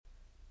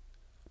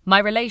My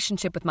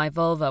relationship with my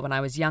vulva when I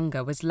was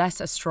younger was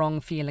less a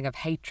strong feeling of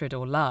hatred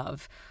or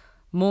love,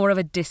 more of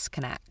a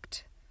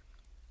disconnect.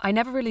 I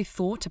never really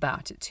thought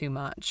about it too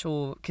much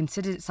or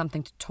considered it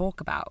something to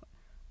talk about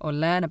or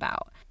learn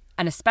about,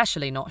 and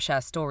especially not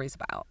share stories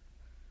about.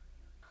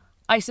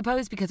 I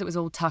suppose because it was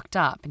all tucked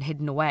up and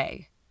hidden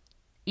away.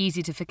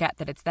 Easy to forget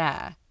that it's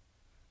there.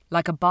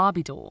 Like a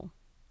Barbie doll,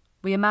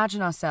 we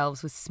imagine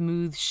ourselves with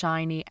smooth,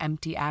 shiny,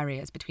 empty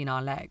areas between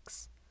our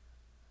legs.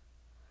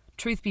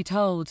 Truth be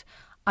told,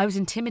 I was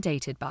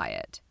intimidated by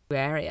it.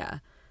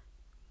 Area.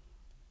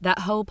 That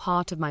whole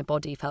part of my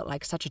body felt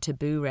like such a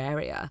taboo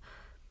area.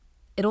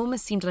 It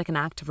almost seemed like an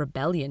act of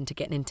rebellion to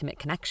get an intimate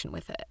connection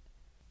with it.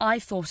 I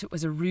thought it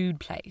was a rude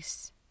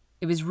place.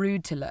 It was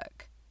rude to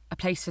look. A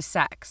place for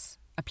sex.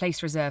 A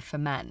place reserved for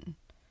men.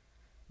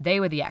 They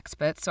were the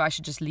experts, so I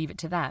should just leave it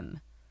to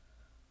them.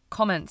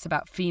 Comments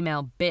about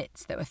female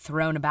bits that were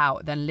thrown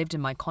about then lived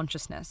in my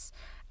consciousness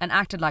and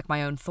acted like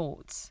my own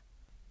thoughts.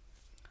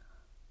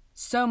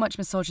 So much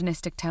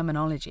misogynistic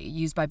terminology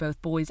used by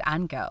both boys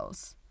and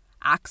girls.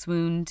 Axe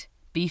wound,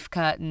 beef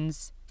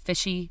curtains,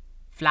 fishy,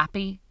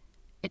 flappy.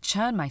 It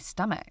churned my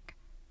stomach.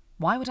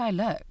 Why would I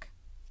look?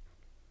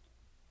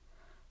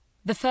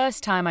 The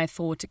first time I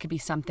thought it could be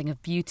something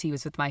of beauty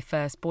was with my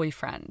first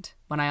boyfriend,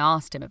 when I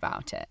asked him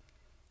about it.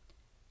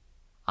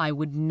 I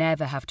would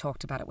never have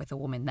talked about it with a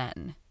woman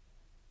then.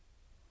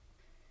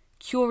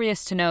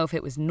 Curious to know if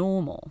it was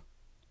normal,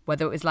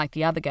 whether it was like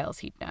the other girls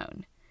he'd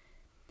known.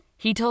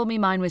 He told me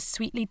mine was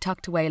sweetly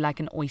tucked away like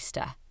an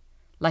oyster,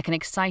 like an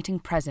exciting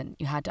present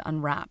you had to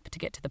unwrap to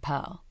get to the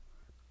pearl.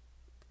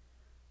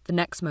 The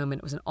next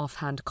moment was an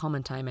offhand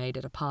comment I made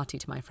at a party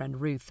to my friend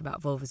Ruth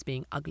about vulvas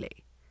being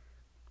ugly.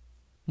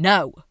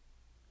 No!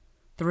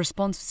 The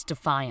response was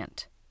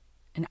defiant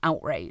and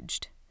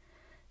outraged.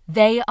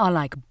 They are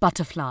like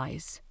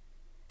butterflies.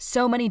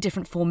 So many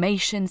different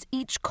formations,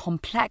 each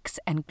complex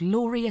and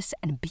glorious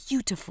and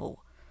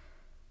beautiful.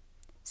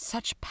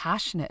 Such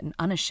passionate and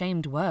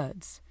unashamed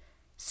words.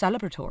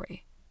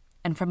 Celebratory,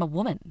 and from a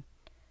woman.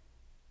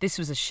 This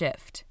was a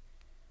shift.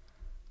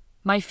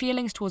 My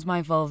feelings towards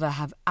my vulva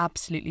have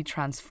absolutely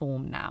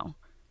transformed now.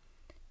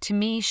 To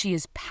me, she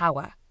is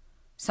power,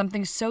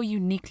 something so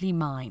uniquely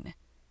mine.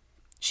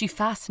 She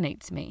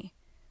fascinates me.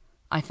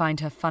 I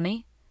find her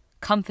funny,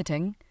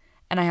 comforting,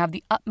 and I have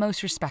the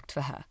utmost respect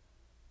for her.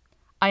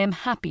 I am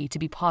happy to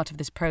be part of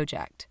this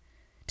project,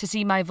 to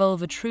see my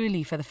vulva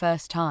truly for the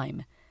first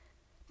time,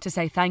 to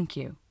say thank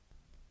you.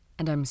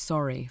 And I'm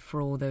sorry for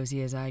all those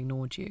years I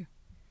ignored you,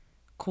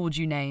 called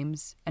you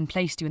names, and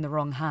placed you in the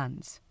wrong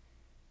hands.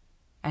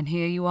 And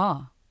here you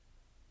are.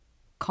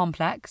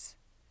 Complex,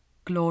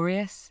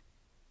 glorious,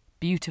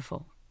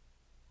 beautiful.